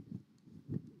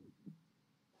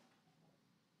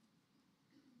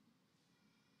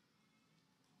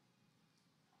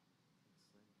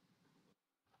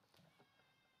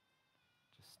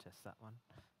Test that one.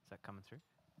 Is that coming through?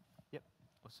 Yep,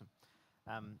 awesome.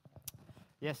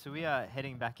 So we are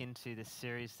heading back into this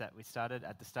series that we started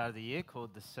at the start of the year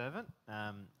called The Servant,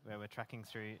 where we're tracking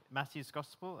through Matthew's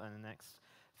Gospel and the next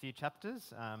few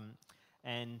chapters.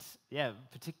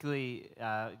 Particularly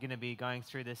going to be going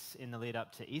through this in the lead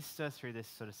up to Easter, through this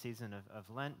sort of season of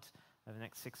Lent over the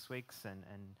next 6 weeks and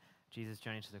Jesus'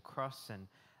 journey to the cross. And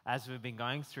as we've been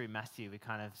going through Matthew, we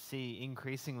kind of see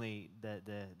increasingly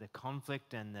the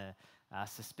conflict and the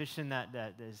suspicion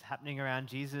that is happening around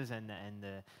Jesus, and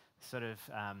the sort of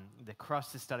the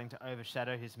cross is starting to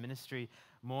overshadow his ministry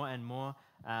more and more.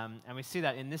 And we see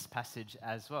that in this passage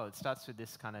as well. It starts with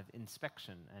this kind of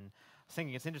inspection. And I was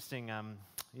thinking it's interesting, I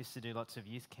used to do lots of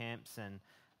youth camps, and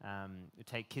we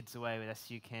take kids away with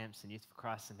SU camps and Youth for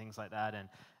Christ and things like that. And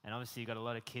obviously you've got a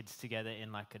lot of kids together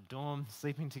in like a dorm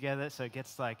sleeping together, so it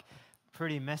gets like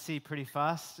pretty messy pretty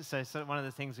fast. So one of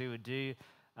the things we would do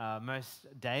most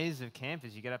days of camp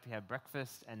is you get up, you have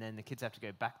breakfast, and then the kids have to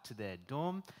go back to their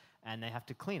dorm and they have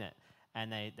to clean it.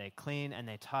 And they clean and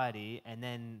they tidy, and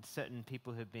then certain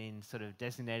people who've been sort of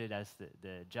designated as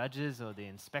the judges or the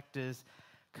inspectors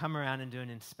come around and do an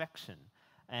inspection.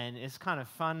 And it's kind of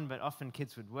fun, but often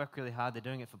kids would work really hard. They're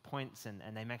doing it for points, and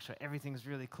they make sure everything's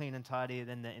really clean and tidy.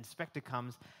 Then the inspector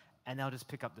comes, and they'll just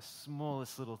pick up the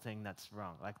smallest little thing that's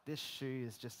wrong. Like this shoe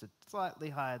is just slightly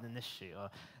higher than this shoe, or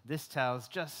this towel's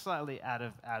just slightly out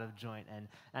of joint. And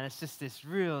it's just this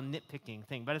real nitpicking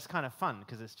thing. But it's kind of fun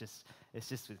because it's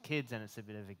just with kids, and it's a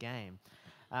bit of a game.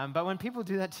 But when people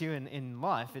do that to you in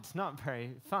life, it's not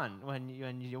very fun. When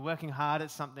you're working hard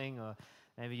at something, or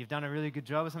maybe you've done a really good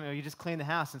job or something, or you just clean the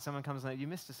house and someone comes like, you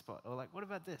missed a spot, or like, what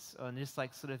about this? Or just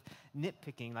like sort of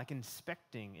nitpicking, like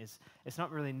inspecting it's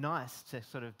not really nice to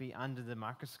sort of be under the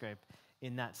microscope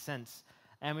in that sense.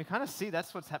 And we kind of see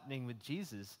that's what's happening with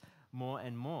Jesus more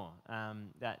and more.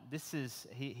 That this is,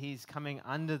 he's coming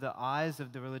under the eyes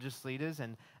of the religious leaders,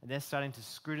 and they're starting to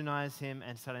scrutinize him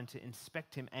and starting to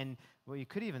inspect him, and well, you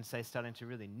could even say starting to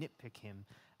really nitpick him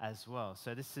as well.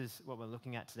 So this is what we're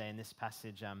looking at today in this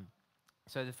passage.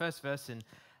 So the first verse in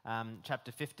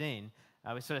chapter 15,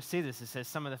 we sort of see this. It says,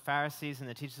 some of the Pharisees and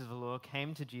the teachers of the law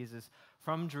came to Jesus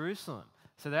from Jerusalem.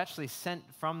 So they're actually sent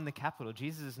from the capital.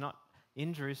 Jesus is not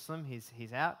in Jerusalem.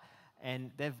 He's out,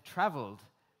 and they've traveled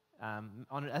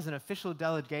as an official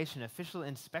delegation, official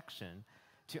inspection,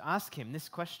 to ask him this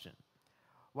question: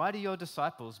 why do your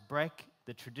disciples break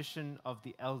the tradition of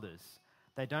the elders?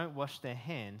 They don't wash their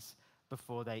hands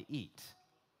before they eat.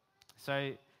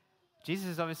 So Jesus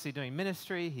is obviously doing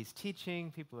ministry, he's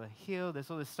teaching, people are healed, there's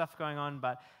all this stuff going on,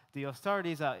 but the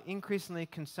authorities are increasingly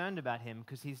concerned about him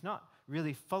because he's not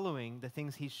really following the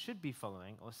things he should be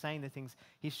following or saying the things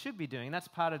he should be doing. And that's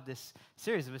part of this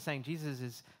series. We're saying Jesus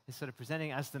is sort of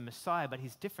presenting as the Messiah, but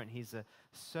he's different. He's a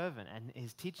servant, and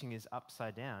his teaching is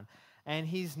upside down. And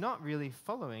he's not really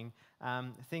following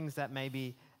things that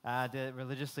maybe the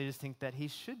religious leaders think that he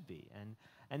should be.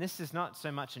 And this is not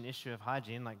so much an issue of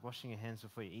hygiene, like washing your hands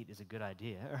before you eat is a good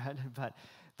idea, right?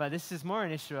 But this is more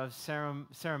an issue of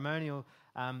ceremonial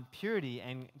purity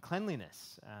and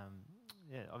cleanliness.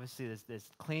 Obviously, there's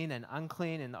clean and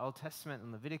unclean in the Old Testament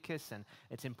and Leviticus, and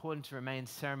it's important to remain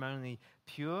ceremonially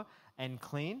pure and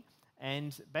clean.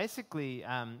 And basically,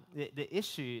 the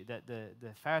issue that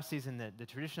the Pharisees and the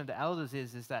tradition of the elders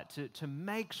is that to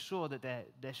make sure that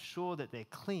they're sure that they're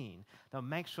clean, they'll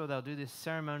make sure they'll do this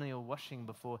ceremonial washing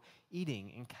before eating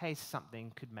in case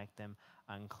something could make them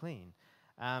unclean.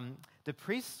 The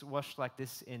priests washed like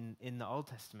this in the Old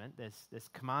Testament. There's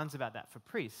commands about that for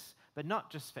priests, but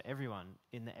not just for everyone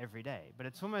in the everyday. But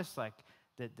it's almost like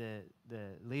that the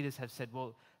leaders have said,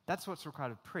 well, that's what's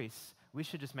required of priests. We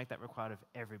should just make that required of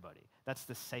everybody. That's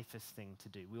the safest thing to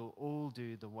do. We'll all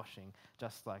do the washing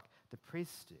just like the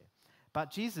priests do.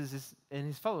 But Jesus and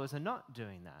his followers are not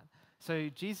doing that. So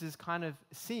Jesus kind of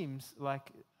seems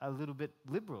like a little bit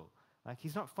liberal. Like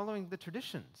he's not following the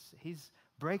traditions. He's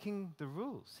breaking the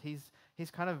rules. He's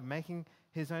kind of making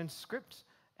his own script.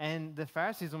 And the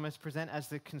Pharisees almost present as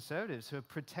the conservatives who are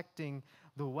protecting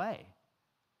the way,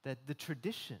 that the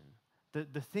tradition, the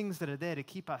things that are there to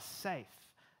keep us safe,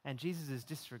 and Jesus is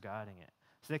disregarding it.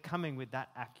 So they're coming with that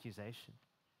accusation.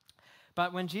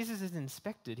 But when Jesus is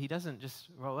inspected, he doesn't just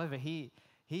roll over. He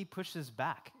pushes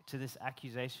back to this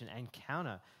accusation and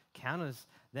counters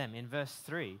them. In verse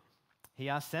 3, he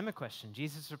asks them a question.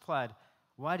 Jesus replied,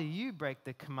 why do you break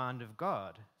the command of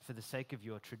God for the sake of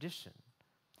your tradition?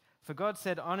 For God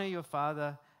said, honor your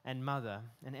father and mother,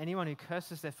 and anyone who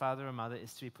curses their father or mother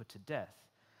is to be put to death.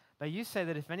 But you say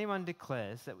that if anyone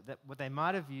declares that what they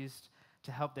might have used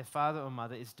to help their father or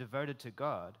mother is devoted to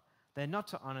God, they're not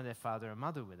to honor their father or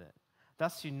mother with it.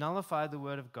 Thus you nullify the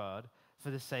word of God for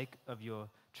the sake of your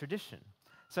tradition.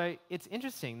 So it's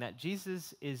interesting that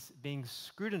Jesus is being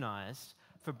scrutinized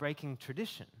for breaking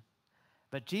tradition.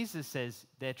 But Jesus says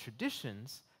their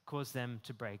traditions cause them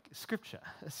to break Scripture.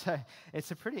 So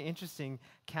it's a pretty interesting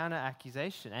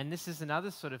counter-accusation. And this is another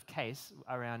sort of case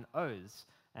around oaths.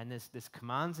 And there's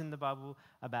commands in the Bible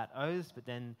about oaths, but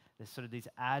then there's sort of these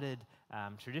added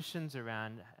traditions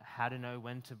around how to know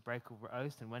when to break an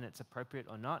oath and when it's appropriate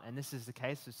or not. And this is the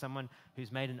case of someone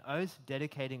who's made an oath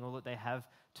dedicating all that they have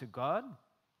to God,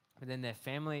 but then their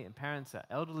family and parents are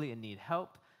elderly and need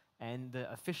help. And the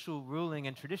official ruling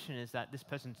and tradition is that this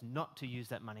person's not to use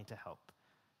that money to help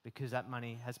because that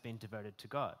money has been devoted to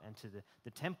God and to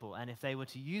the temple. And if they were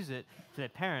to use it for their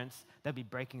parents, they'd be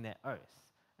breaking their oath,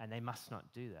 and they must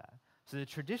not do that. So the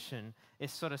tradition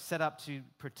is sort of set up to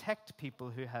protect people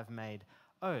who have made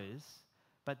oaths,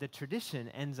 but the tradition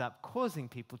ends up causing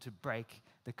people to break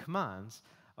the commands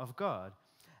of God.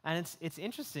 And it's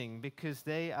interesting because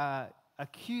they are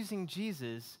accusing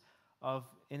Jesus of,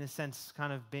 in a sense,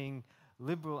 kind of being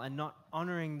liberal and not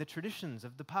honoring the traditions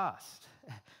of the past.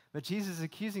 But Jesus is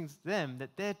accusing them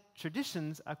that their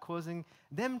traditions are causing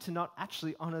them to not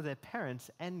actually honor their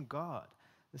parents and God.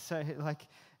 So,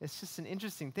 it's just an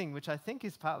interesting thing, which I think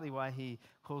is partly why he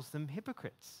calls them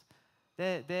hypocrites.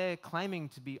 They're claiming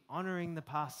to be honoring the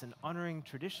past and honoring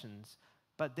traditions,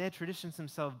 but their traditions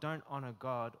themselves don't honor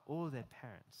God or their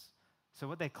parents. So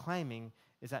what they're claiming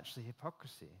is actually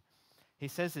hypocrisy. He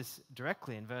says this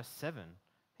directly in verse 7.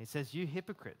 He says, "You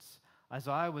hypocrites,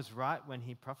 Isaiah was right when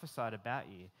he prophesied about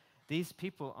you. These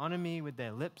people honor me with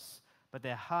their lips, but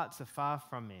their hearts are far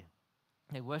from me.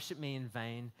 They worship me in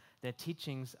vain. Their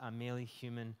teachings are merely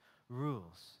human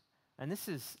rules." And this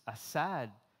is a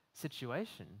sad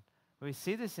situation. We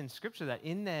see this in Scripture, that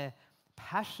in their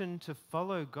passion to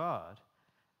follow God,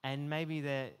 and maybe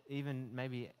their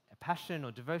passion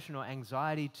or devotion or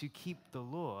anxiety to keep the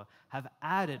law, have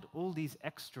added all these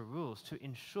extra rules to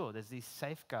ensure there's these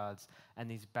safeguards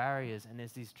and these barriers and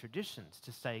there's these traditions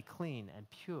to stay clean and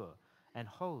pure and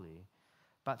holy.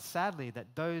 But sadly,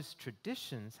 that those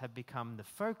traditions have become the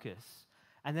focus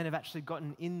and then have actually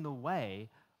gotten in the way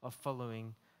of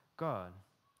following God.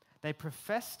 They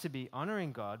profess to be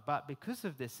honoring God, but because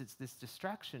of this, it's this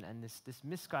distraction and this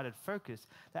misguided focus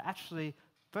that actually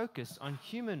focus on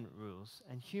human rules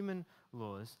and human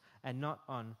laws and not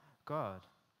on God.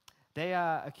 They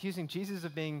are accusing Jesus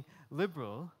of being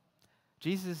liberal.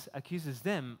 Jesus accuses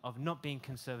them of not being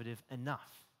conservative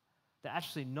enough. They're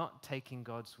actually not taking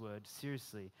God's word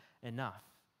seriously enough.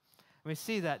 And we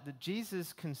see that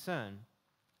Jesus' concern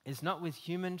is not with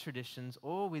human traditions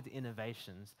or with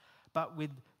innovations, but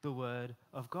with the word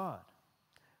of God.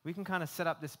 We can kind of set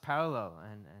up this parallel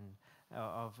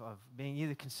of being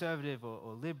either conservative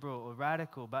or liberal or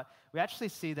radical, but we actually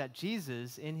see that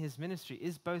Jesus in his ministry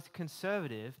is both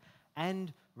conservative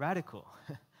and radical.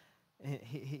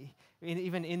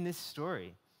 Even in this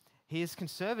story, he is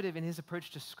conservative in his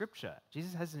approach to Scripture.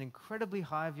 Jesus has an incredibly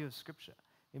high view of Scripture.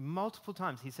 In multiple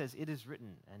times he says, "It is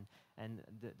written," and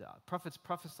the prophets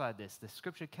prophesied this. The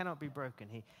Scripture cannot be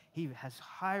broken. He has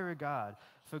high regard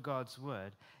for God's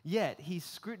word. Yet he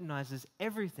scrutinizes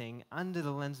everything under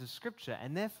the lens of Scripture,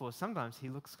 and therefore sometimes he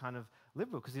looks kind of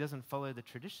liberal because he doesn't follow the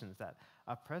traditions that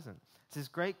are present. It's this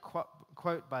great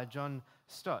quote by John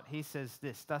Stott. He says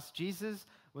this: "Thus Jesus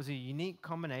was a unique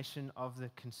combination of the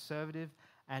conservative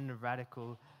and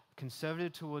radical,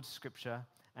 conservative towards Scripture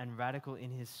and radical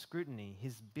in his scrutiny,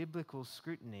 his biblical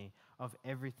scrutiny of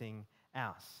everything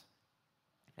else."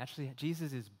 Actually,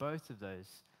 Jesus is both of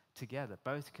those together,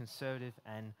 both conservative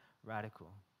and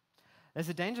radical. There's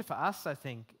a danger for us, I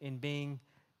think, in being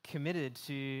committed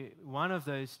to one of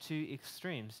those two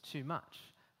extremes too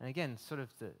much. And again, sort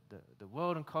of the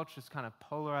world and culture is kind of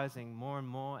polarizing more and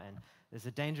more, and there's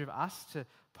a danger of us to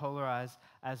polarize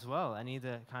as well and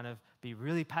either kind of be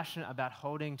really passionate about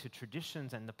holding to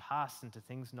traditions and the past and to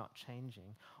things not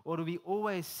changing, or to be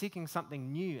always seeking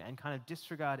something new and kind of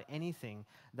disregard anything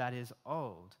that is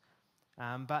old.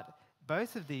 But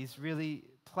both of these really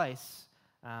place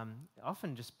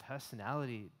often just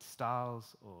personality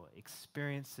styles or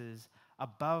experiences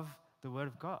above the Word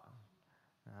of God.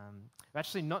 We're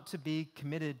actually not to be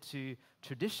committed to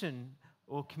tradition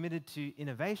or committed to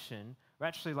innovation. We're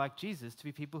actually, like Jesus, to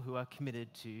be people who are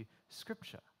committed to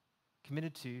Scripture,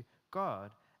 committed to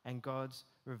God and God's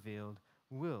revealed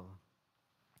will.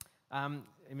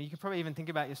 You can probably even think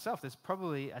about yourself. There's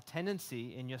probably a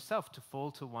tendency in yourself to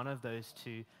fall to one of those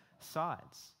two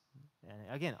sides. And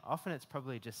again, often it's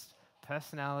probably just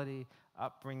personality,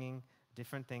 upbringing,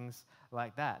 different things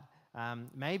like that.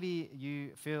 Maybe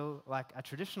you feel like a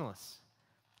traditionalist.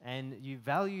 and you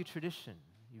value tradition,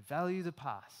 you value the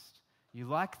past, you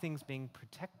like things being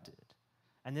protected,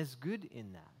 and there's good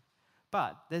in that.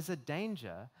 But there's a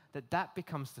danger that that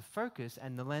becomes the focus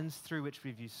and the lens through which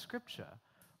we view Scripture,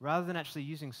 rather than actually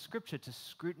using Scripture to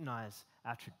scrutinize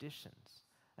our traditions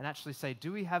and actually say,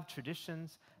 do we have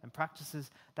traditions and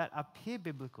practices that appear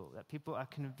biblical, that people are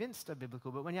convinced are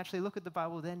biblical, but when you actually look at the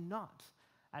Bible, they're not.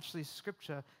 Actually,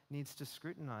 Scripture needs to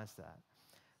scrutinize that.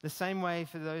 The same way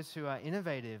for those who are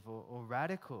innovative or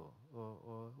radical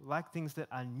or like things that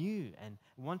are new and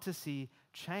want to see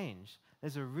change,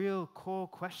 there's a real core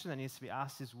question that needs to be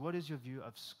asked is, what is your view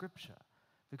of Scripture?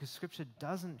 Because Scripture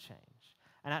doesn't change.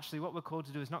 And actually what we're called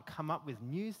to do is not come up with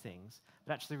new things,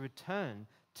 but actually return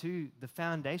to the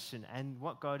foundation and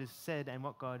what God has said and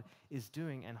what God is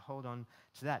doing and hold on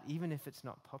to that, even if it's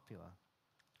not popular.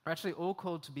 We're actually all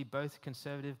called to be both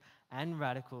conservative and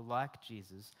radical like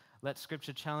Jesus. Let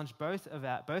Scripture challenge both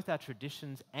our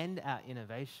traditions and our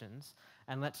innovations,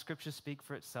 and let Scripture speak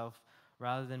for itself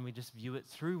rather than we just view it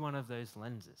through one of those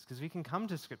lenses. Because we can come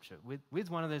to Scripture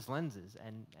with one of those lenses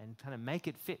and kind of make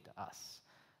it fit us.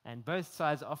 And both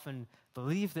sides often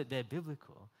believe that they're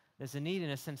biblical. There's a need, in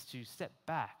a sense, to step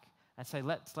back and say,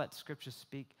 let's let Scripture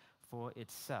speak for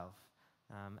itself,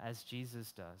 as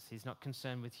Jesus does. He's not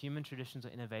concerned with human traditions or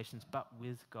innovations, but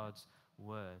with God's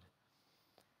word.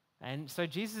 And so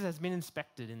Jesus has been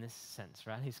inspected in this sense,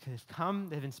 right? He's come,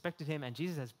 they've inspected him, and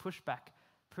Jesus has pushed back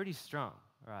pretty strong,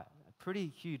 right? A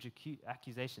pretty huge acute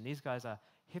accusation. These guys are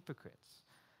hypocrites.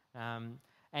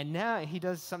 And now he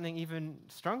does something even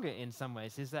stronger in some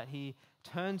ways, is that he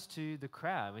turns to the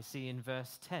crowd. We see in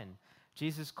verse 10,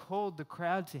 Jesus called the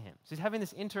crowd to him. So he's having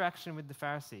this interaction with the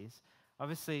Pharisees,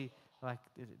 obviously like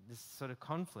this sort of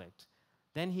conflict.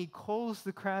 Then he calls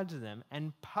the crowd to them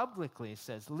and publicly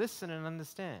says, listen and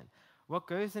understand. What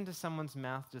goes into someone's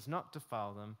mouth does not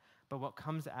defile them, but what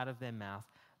comes out of their mouth,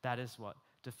 that is what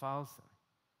defiles them.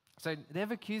 So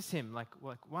they've accused him, like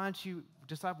why aren't you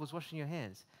disciples washing your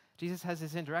hands? Jesus has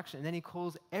this interaction, and then he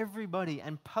calls everybody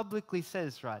and publicly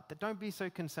says, right, that don't be so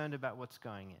concerned about what's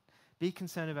going in. Be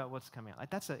concerned about what's coming out.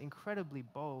 Like, that's an incredibly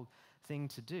bold thing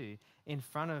to do in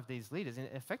front of these leaders, and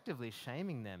effectively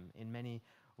shaming them in many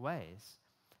ways.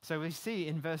 So we see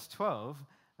in verse 12,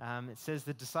 it says,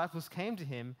 the disciples came to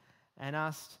him and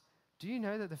asked, do you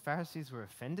know that the Pharisees were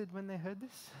offended when they heard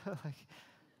this?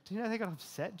 Do you know they got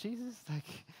upset, Jesus?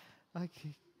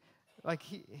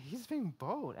 He's being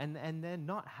bold, and they're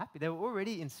not happy. They were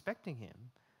already inspecting him,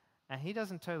 and he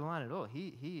doesn't toe the line at all.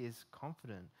 He is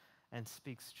confident and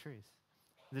speaks truth.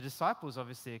 The disciples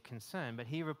obviously are concerned, but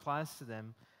he replies to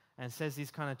them and says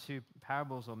these kind of two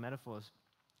parables or metaphors.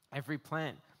 Every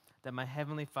plant that my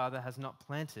heavenly Father has not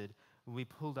planted will be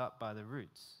pulled up by the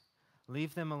roots.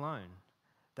 Leave them alone.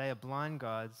 They are blind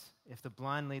guides. If the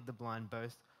blind lead the blind,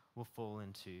 both will fall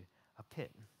into a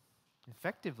pit.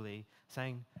 Effectively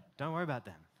saying, don't worry about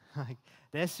them.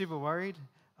 They're super worried.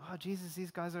 Oh, Jesus,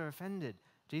 these guys are offended.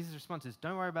 Jesus' response is,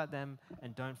 don't worry about them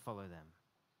and don't follow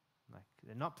them.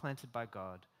 They're not planted by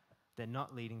God. They're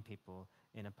not leading people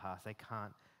in a path they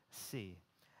can't see.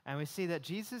 And we see that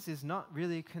Jesus is not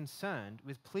really concerned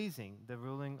with pleasing the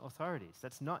ruling authorities.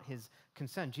 That's not his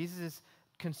concern. Jesus'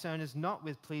 concern is not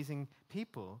with pleasing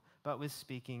people, but with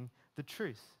speaking the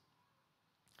truth.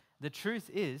 The truth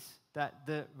is that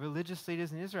the religious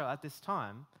leaders in Israel at this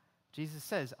time, Jesus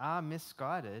says, are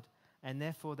misguided, and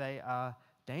therefore they are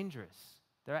dangerous.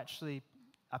 They actually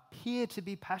appear to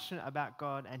be passionate about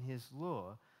God and his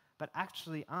law, but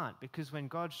actually aren't, because when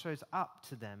God shows up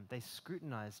to them, they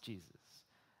scrutinize Jesus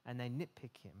and they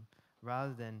nitpick him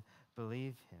rather than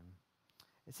believe him.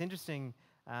 It's interesting,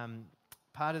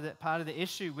 part of the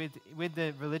issue with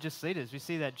the religious leaders, we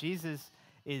see that Jesus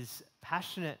is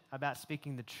passionate about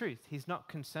speaking the truth. He's not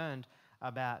concerned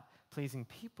about pleasing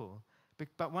people.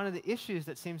 But one of the issues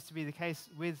that seems to be the case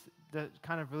with the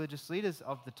kind of religious leaders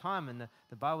of the time and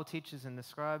the Bible teachers and the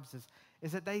scribes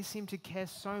is that they seem to care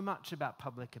so much about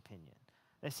public opinion.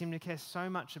 They seem to care so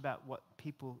much about what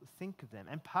people think of them.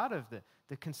 And part of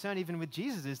the concern even with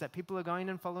Jesus is that people are going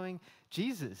and following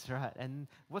Jesus, right? And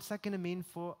what's that going to mean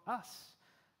for us?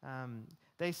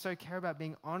 They so care about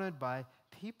being honored by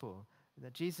people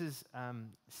that Jesus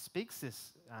speaks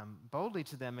this boldly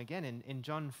to them again in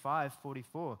John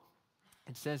 5:44.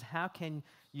 It says, how can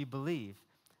you believe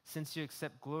since you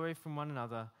accept glory from one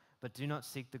another but do not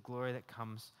seek the glory that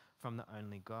comes from the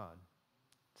only God?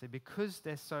 So because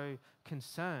they're so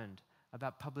concerned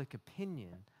about public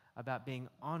opinion, about being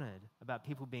honored, about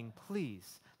people being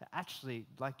pleased, that actually,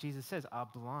 like Jesus says, are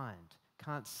blind,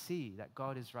 can't see that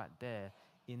God is right there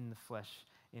in the flesh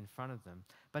in front of them.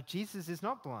 But Jesus is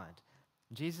not blind.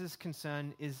 Jesus'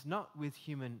 concern is not with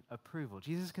human approval.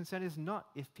 Jesus' concern is not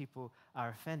if people are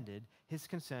offended. His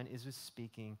concern is with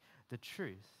speaking the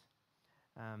truth.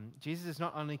 Jesus is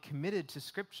not only committed to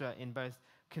Scripture in both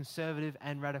conservative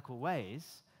and radical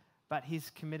ways, but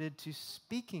he's committed to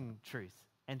speaking truth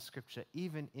and Scripture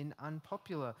even in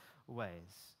unpopular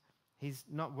ways. He's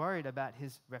not worried about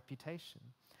his reputation.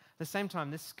 At the same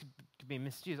time, this could be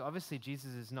misused. Obviously,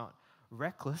 Jesus is not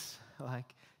reckless.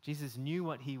 Like, Jesus knew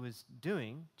what he was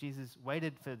doing. Jesus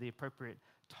waited for the appropriate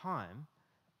time.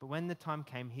 But when the time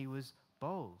came, he was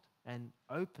bold and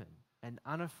open and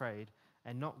unafraid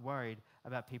and not worried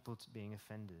about people being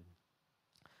offended.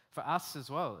 For us as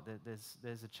well,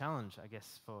 there's a challenge, I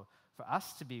guess, for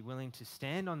us to be willing to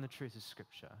stand on the truth of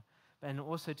Scripture, and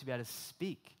also to be able to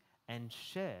speak and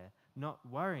share, not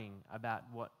worrying about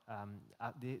what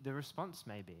the response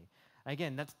may be.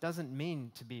 Again, that doesn't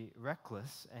mean to be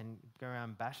reckless and go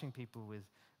around bashing people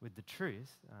with the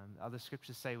truth. Other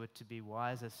scriptures say we're to be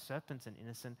wise as serpents and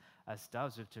innocent as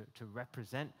doves, to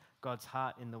represent God's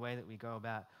heart in the way that we go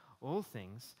about all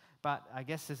things. But I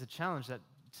guess there's a challenge that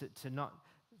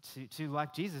to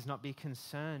like Jesus, not be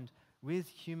concerned with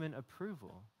human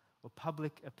approval or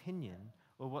public opinion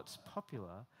or what's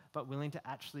popular, but willing to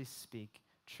actually speak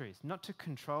truth. Not to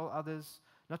control others,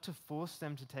 not to force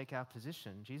them to take our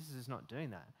position. Jesus is not doing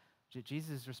that.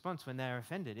 Jesus' response when they're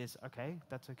offended is, okay,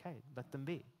 that's okay, let them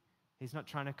be. He's not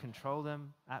trying to control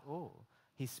them at all.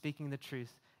 He's speaking the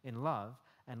truth in love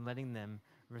and letting them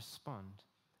respond.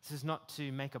 This is not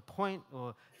to make a point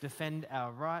or defend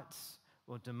our rights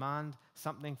or demand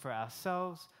something for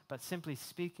ourselves, but simply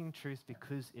speaking truth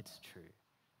because it's true,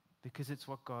 because it's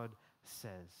what God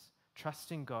says,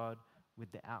 trusting God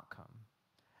with the outcome.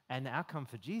 And the outcome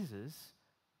for Jesus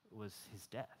was his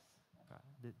death.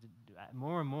 Right?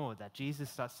 More and more that Jesus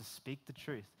starts to speak the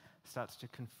truth, starts to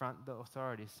confront the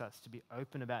authority, starts to be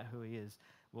open about who he is,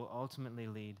 will ultimately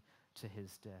lead to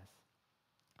his death.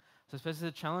 So I suppose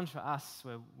there's a challenge for us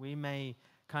where we may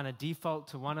kind of default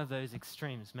to one of those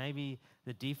extremes. Maybe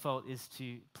the default is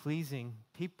to pleasing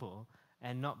people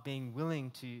and not being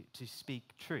willing to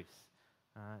speak truth.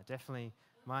 Definitely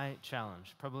my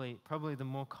challenge, probably the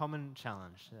more common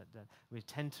challenge, that we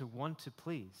tend to want to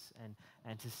please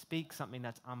and to speak something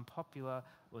that's unpopular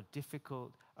or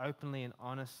difficult, openly and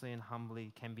honestly and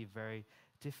humbly, can be very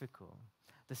difficult.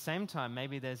 At the same time,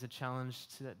 maybe there's a challenge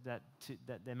that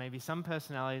there may be some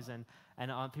personalities and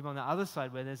people on the other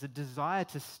side where there's a desire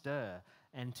to stir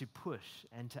and to push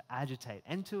and to agitate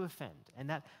and to offend.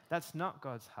 And that's not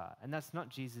God's heart, and that's not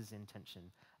Jesus' intention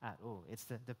at all. It's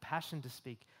the passion to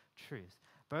speak truth.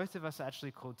 Both of us are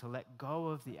actually called to let go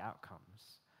of the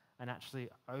outcomes and actually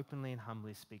openly and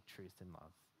humbly speak truth in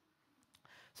love.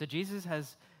 So Jesus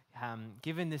has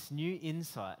given this new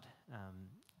insight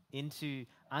into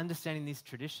understanding these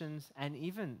traditions and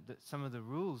even some of the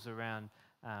rules around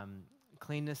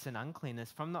cleanness and uncleanness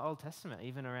from the Old Testament,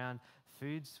 even around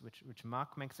foods, which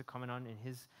Mark makes a comment on in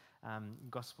his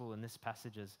gospel in this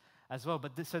passage as well.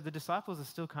 But so the disciples are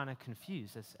still kind of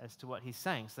confused as to what he's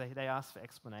saying, so they ask for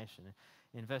explanation.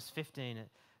 In verse 15, it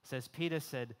says, Peter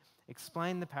said,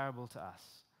 "Explain the parable to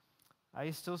us." "Are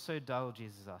you still so dull?"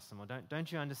 Jesus asked them. "Or don't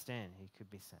you understand?" he could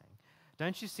be saying.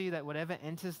 "Don't you see that whatever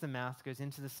enters the mouth goes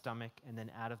into the stomach and then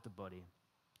out of the body?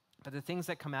 But the things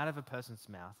that come out of a person's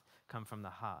mouth come from the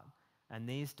heart, and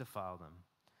these defile them.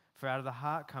 For out of the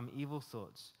heart come evil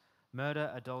thoughts, murder,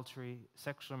 adultery,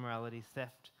 sexual immorality,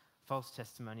 theft, false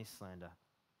testimony, slander.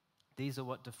 These are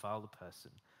what defile the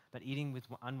person, but eating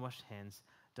with unwashed hands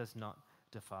does not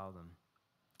defile them."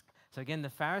 So again, the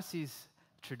Pharisees'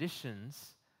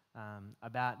 traditions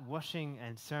about washing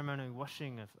and ceremonial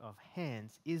washing of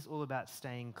hands is all about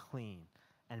staying clean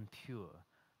and pure,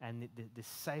 and the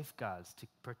safeguards to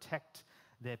protect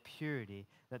their purity,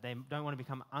 that they don't want to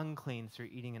become unclean through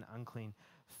eating an unclean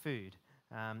food.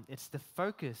 It's the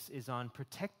focus is on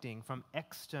protecting from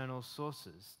external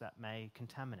sources that may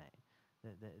contaminate.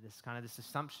 This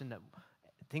assumption that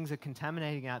things are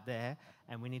contaminating out there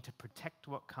and we need to protect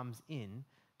what comes in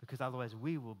because otherwise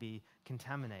we will be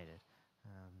contaminated.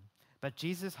 But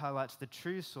Jesus highlights the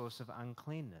true source of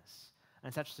uncleanness. And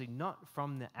it's actually not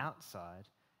from the outside,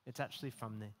 it's actually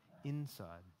from the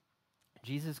inside.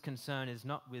 Jesus' concern is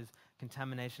not with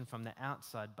contamination from the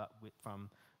outside, but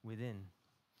from within.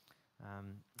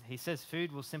 He says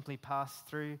food will simply pass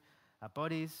through our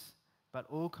bodies, but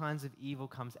all kinds of evil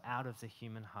comes out of the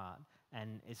human heart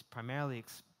and is primarily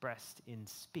expressed in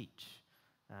speech.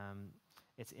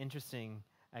 It's interesting,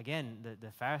 again,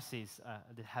 the Pharisees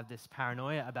have this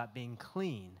paranoia about being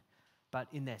clean, but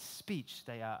in their speech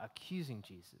they are accusing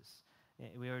Jesus.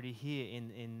 We already hear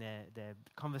in their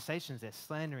conversations, they're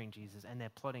slandering Jesus and they're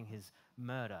plotting his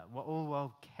murder, all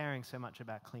while caring so much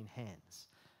about clean hands.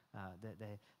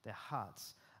 Their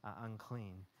hearts are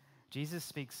unclean. Jesus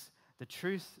speaks the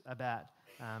truth about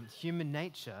human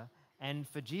nature, and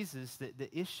for Jesus, the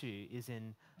issue is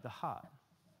in the heart.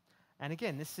 And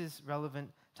again, this is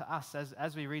relevant to us.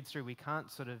 As we read through, we can't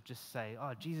sort of just say,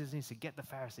 oh, Jesus needs to get the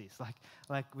Pharisees.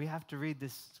 Like we have to read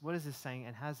this, what is this saying,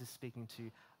 and how is this speaking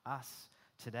to us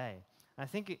today? And I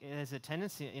think there's a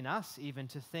tendency in us even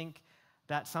to think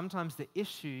that sometimes the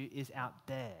issue is out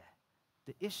there.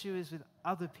 The issue is with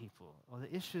other people, or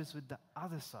the issue is with the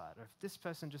other side, or if this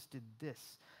person just did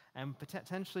this. And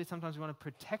potentially sometimes we want to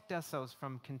protect ourselves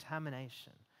from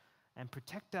contamination and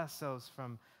protect ourselves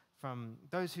from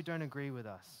those who don't agree with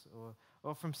us,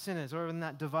 or from sinners, or in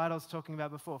that divide I was talking about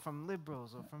before, from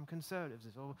liberals or from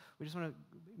conservatives, or we just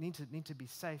need to be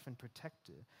safe and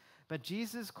protected. But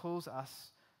Jesus calls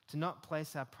us to not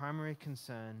place our primary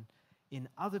concern in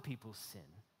other people's sin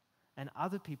and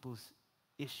other people's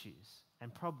issues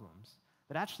and problems,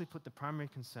 but actually put the primary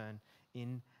concern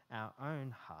in our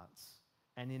own hearts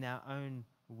and in our own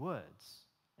words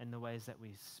and the ways that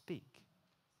we speak.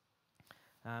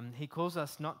 He calls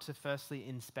us not to firstly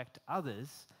inspect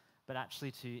others, but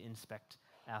actually to inspect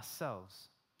ourselves.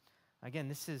 Again,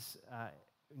 this is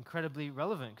incredibly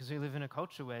relevant because we live in a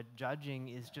culture where judging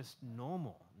is just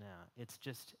normal now. It's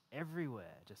just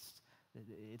everywhere.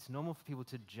 It's normal for people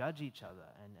to judge each other,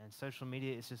 and social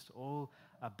media is just all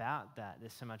about that.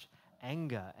 There's so much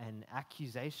anger and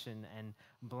accusation and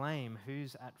blame,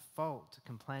 who's at fault,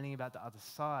 complaining about the other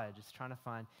side, just trying to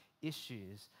find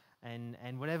issues,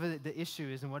 and whatever the issue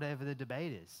is and whatever the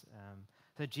debate is.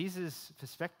 So Jesus'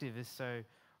 perspective is so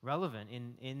relevant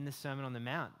in the Sermon on the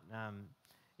Mount.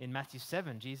 In Matthew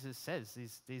 7, Jesus says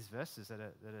these verses that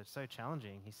are so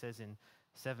challenging. He says in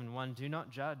 7:1, "Do not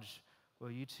judge,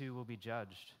 or you too will be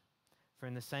judged. For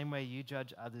in the same way you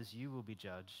judge others, you will be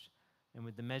judged. And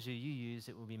with the measure you use,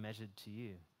 it will be measured to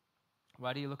you.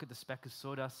 Why do you look at the speck of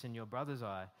sawdust in your brother's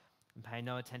eye and pay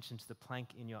no attention to the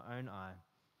plank in your own eye?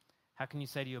 How can you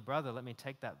say to your brother, 'Let me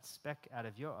take that speck out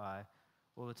of your eye,'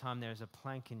 all the time there is a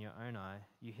plank in your own eye,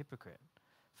 you hypocrite?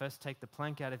 First take the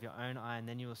plank out of your own eye, and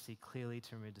then you will see clearly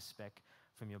to remove the speck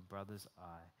from your brother's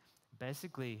eye."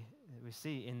 Basically, we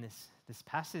see in this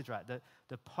passage, right,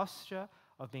 the posture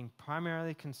of being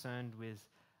primarily concerned with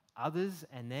others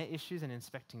and their issues and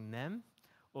inspecting them,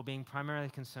 or being primarily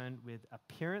concerned with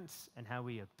appearance and how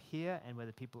we appear and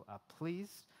whether people are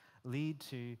pleased, lead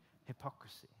to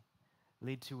hypocrisy,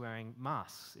 lead to wearing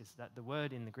masks. Is that the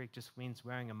word in the Greek just means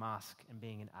wearing a mask and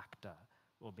being an actor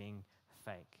or being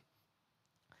fake.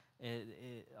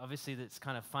 Obviously, that's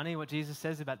kind of funny what Jesus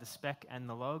says about the speck and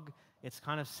the log. It's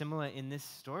kind of similar in this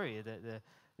story.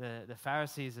 The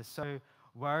Pharisees are so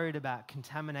worried about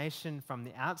contamination from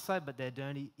the outside, but they're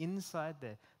dirty inside.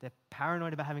 They're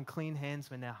paranoid about having clean hands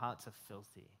when their hearts are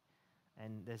filthy.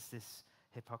 And there's this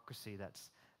hypocrisy that's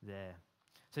there.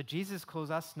 So Jesus calls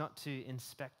us not to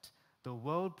inspect the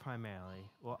world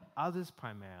primarily or others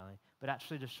primarily, but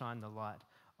actually to shine the light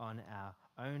on our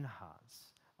own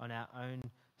hearts, on our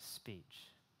own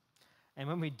speech. And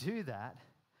when we do that,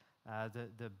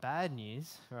 the bad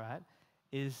news, right,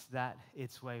 is that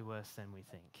it's way worse than we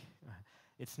think.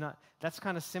 It's not. That's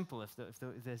kind of simple. If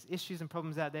there's issues and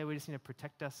problems out there, we just need to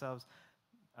protect ourselves.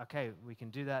 Okay, we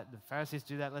can do that. The Pharisees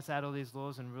do that. Let's add all these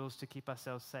laws and rules to keep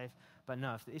ourselves safe. But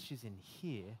no, if the issue's in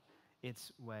here,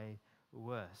 it's way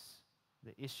worse.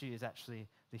 The issue is actually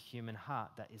the human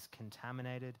heart that is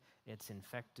contaminated, it's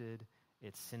infected,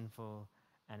 it's sinful,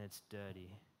 and it's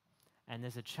dirty. And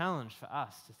there's a challenge for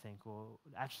us to think, well,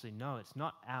 actually, no, it's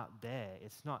not out there.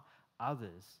 It's not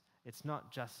others. It's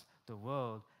not just the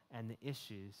world and the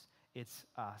issues. It's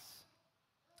us.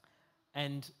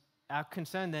 And our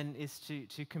concern then is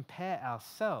to compare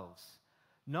ourselves,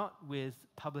 not with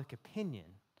public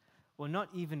opinion, or not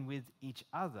even with each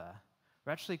other.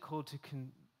 We're actually called to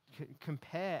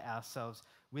compare ourselves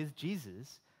with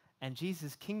Jesus and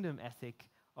Jesus' kingdom ethic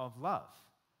of love.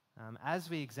 As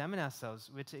we examine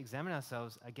ourselves, we're to examine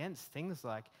ourselves against things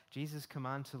like Jesus'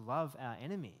 command to love our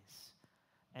enemies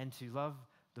and to love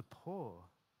the poor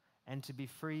and to be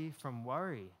free from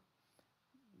worry.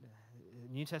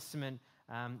 New Testament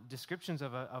descriptions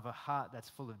of a heart that's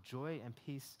full of joy and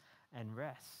peace and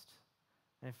rest.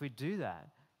 And if we do that,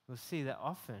 we'll see that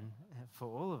often, for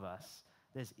all of us,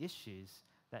 there's issues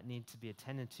that need to be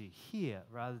attended to here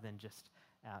rather than just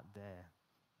out there.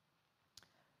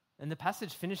 And the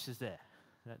passage finishes there.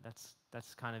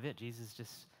 That's kind of it. Jesus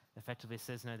just effectively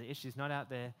says, no, the issue's not out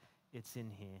there, it's in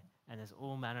here. And there's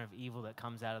all manner of evil that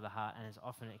comes out of the heart and is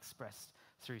often expressed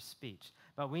through speech.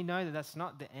 But we know that that's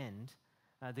not the end.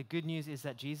 The good news is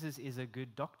that Jesus is a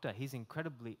good doctor. He's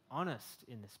incredibly honest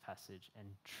in this passage and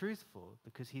truthful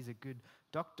because he's a good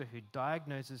doctor who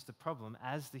diagnoses the problem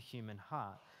as the human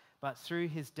heart. But through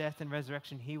his death and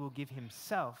resurrection, he will give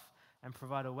himself and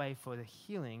provide a way for the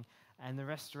healing and the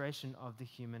restoration of the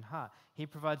human heart. He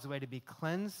provides a way to be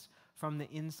cleansed from the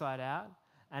inside out.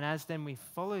 And as then we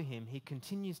follow him, he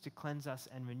continues to cleanse us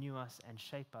and renew us and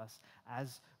shape us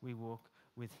as we walk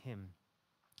with him.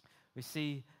 We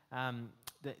see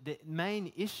the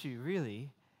main issue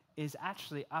really is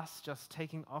actually us just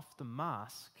taking off the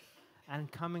mask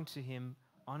and coming to him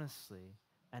honestly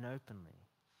and openly.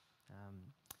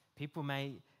 People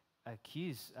may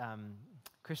accuse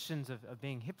Christians of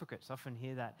being hypocrites, often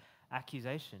hear that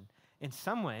accusation. In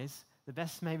some ways, the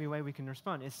best maybe way we can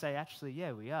respond is say, actually,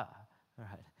 yeah, we are. All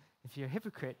right. If you're a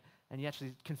hypocrite and you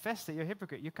actually confess that you're a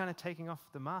hypocrite, you're kind of taking off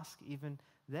the mask even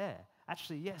there.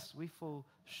 Actually, yes, we fall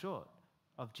short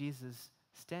of Jesus'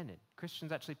 standard.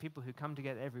 Christians actually people who come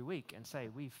together every week and say,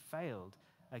 we've failed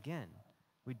again.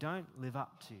 We don't live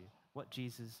up to what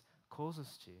Jesus calls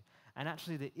us to. And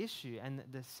actually the issue and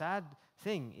the sad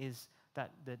thing is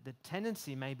that the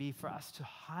tendency may be for us to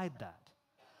hide that,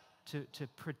 to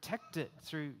protect it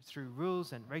through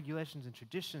rules and regulations and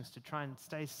traditions to try and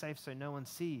stay safe so no one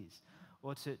sees,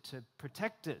 or to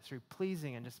protect it through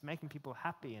pleasing and just making people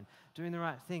happy and doing the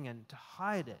right thing and to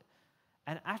hide it.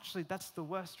 And actually, that's the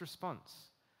worst response.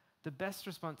 The best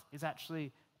response is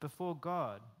actually before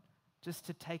God, just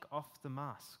to take off the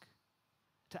mask,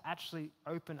 to actually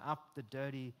open up the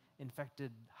dirty,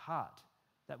 infected heart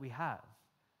that we have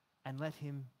and let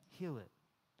him heal it.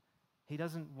 He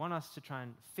doesn't want us to try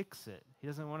and fix it. He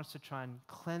doesn't want us to try and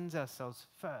cleanse ourselves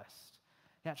first.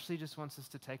 He actually just wants us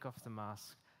to take off the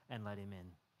mask and let him in.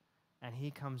 And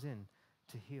he comes in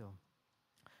to heal.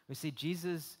 We see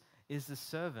Jesus is the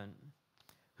servant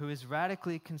who is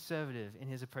radically conservative in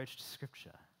his approach to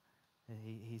Scripture.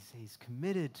 He's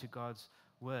committed to God's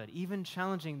word, even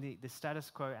challenging the status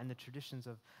quo and the traditions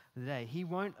of the day. He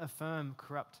won't affirm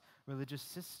corrupt religious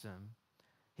system.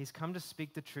 He's come to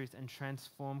speak the truth and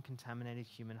transform contaminated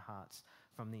human hearts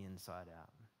from the inside out.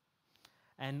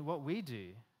 And what we do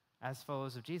as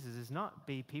followers of Jesus is not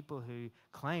be people who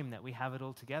claim that we have it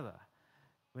all together.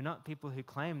 We're not people who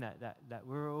claim that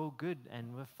we're all good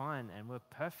and we're fine and we're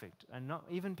perfect, and not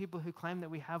even people who claim that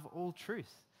we have all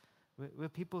truth. We're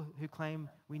people who claim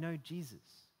we know Jesus.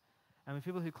 And we're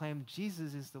people who claim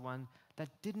Jesus is the one that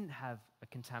didn't have a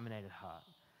contaminated heart.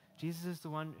 Jesus is the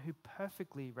one who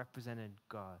perfectly represented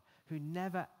God, who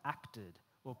never acted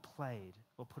or played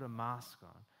or put a mask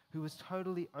on, who was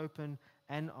totally open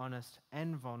and honest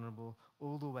and vulnerable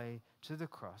all the way to the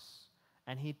cross.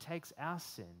 And he takes our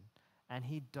sin and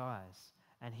he dies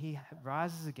and he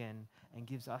rises again and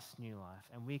gives us new life.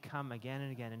 And we come again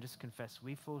and again and just confess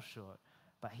we fall short,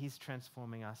 but he's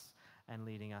transforming us and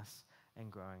leading us and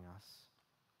growing us.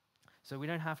 So we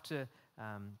don't have to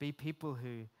be people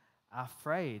who are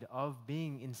afraid of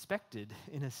being inspected,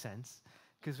 in a sense,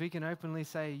 because we can openly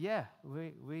say, yeah,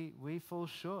 we fall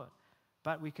short.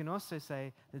 But we can also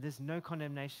say that there's no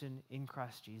condemnation in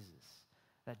Christ Jesus,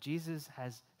 that Jesus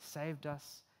has saved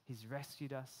us, he's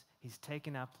rescued us, he's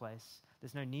taken our place.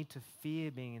 There's no need to fear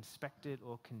being inspected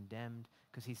or condemned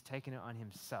because he's taken it on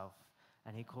himself,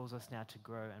 and he calls us now to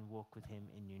grow and walk with him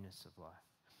in newness of life.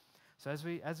 So as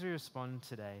we respond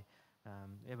today,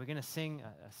 we're going to sing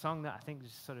a song that I think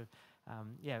just sort of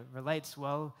relates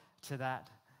well to that.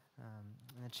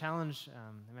 And the challenge,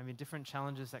 there may be different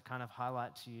challenges that kind of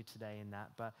highlight to you today in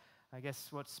that. But I guess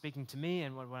what's speaking to me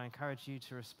and what I encourage you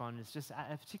to respond is just,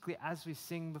 particularly as we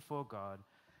sing before God,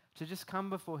 to just come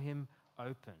before him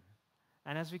open.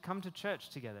 And as we come to church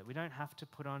together, we don't have to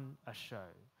put on a show.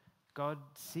 God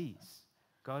sees,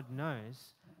 God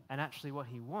knows, and actually what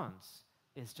he wants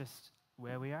is just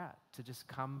where we are at, to just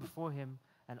come before him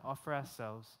and offer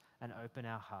ourselves and open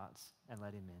our hearts and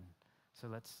let him in. So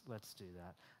let's do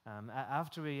that.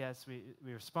 After we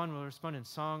respond, we'll respond in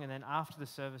song, and then after the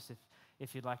service,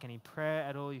 if you'd like any prayer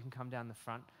at all, you can come down the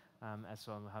front as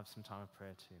well, and we'll have some time of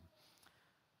prayer too.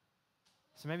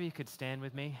 So maybe you could stand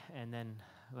with me, and then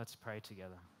let's pray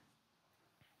together.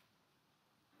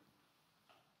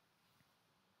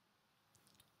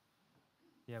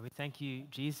 Yeah, we thank you,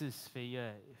 Jesus, for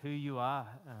who you are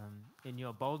in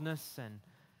your boldness and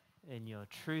in your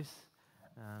truth,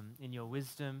 in your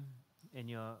wisdom, in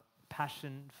your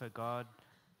passion for God,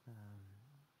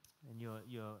 and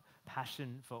your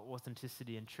passion for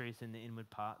authenticity and truth in the inward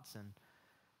parts. And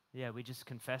yeah, we just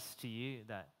confess to you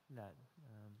that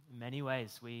in many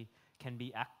ways we can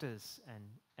be actors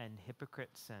and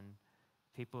hypocrites and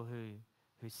people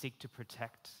who seek to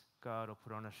protect God or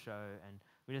put on a show, and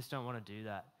we just don't want to do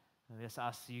that. And we just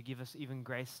ask you give us even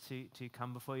grace to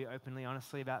come before you openly,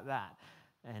 honestly about that,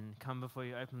 and come before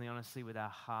you openly, honestly with our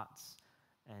hearts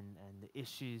and the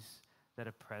issues that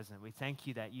are present. We thank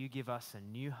you that you give us a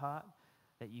new heart,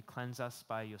 that you cleanse us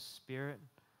by your Spirit.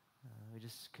 We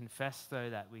just confess, though,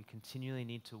 that we continually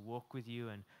need to walk with you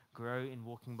and grow in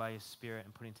walking by your Spirit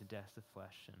and putting to death the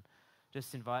flesh. And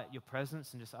just invite your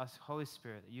presence and just ask, Holy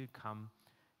Spirit, that you'd come,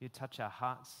 you'd touch our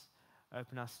hearts,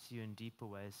 open us to you in deeper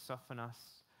ways, soften us,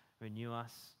 renew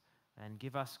us, and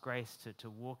give us grace to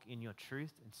walk in your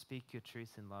truth and speak your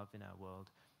truth in love in our world.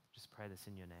 Just pray this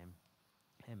in your name.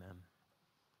 Amen.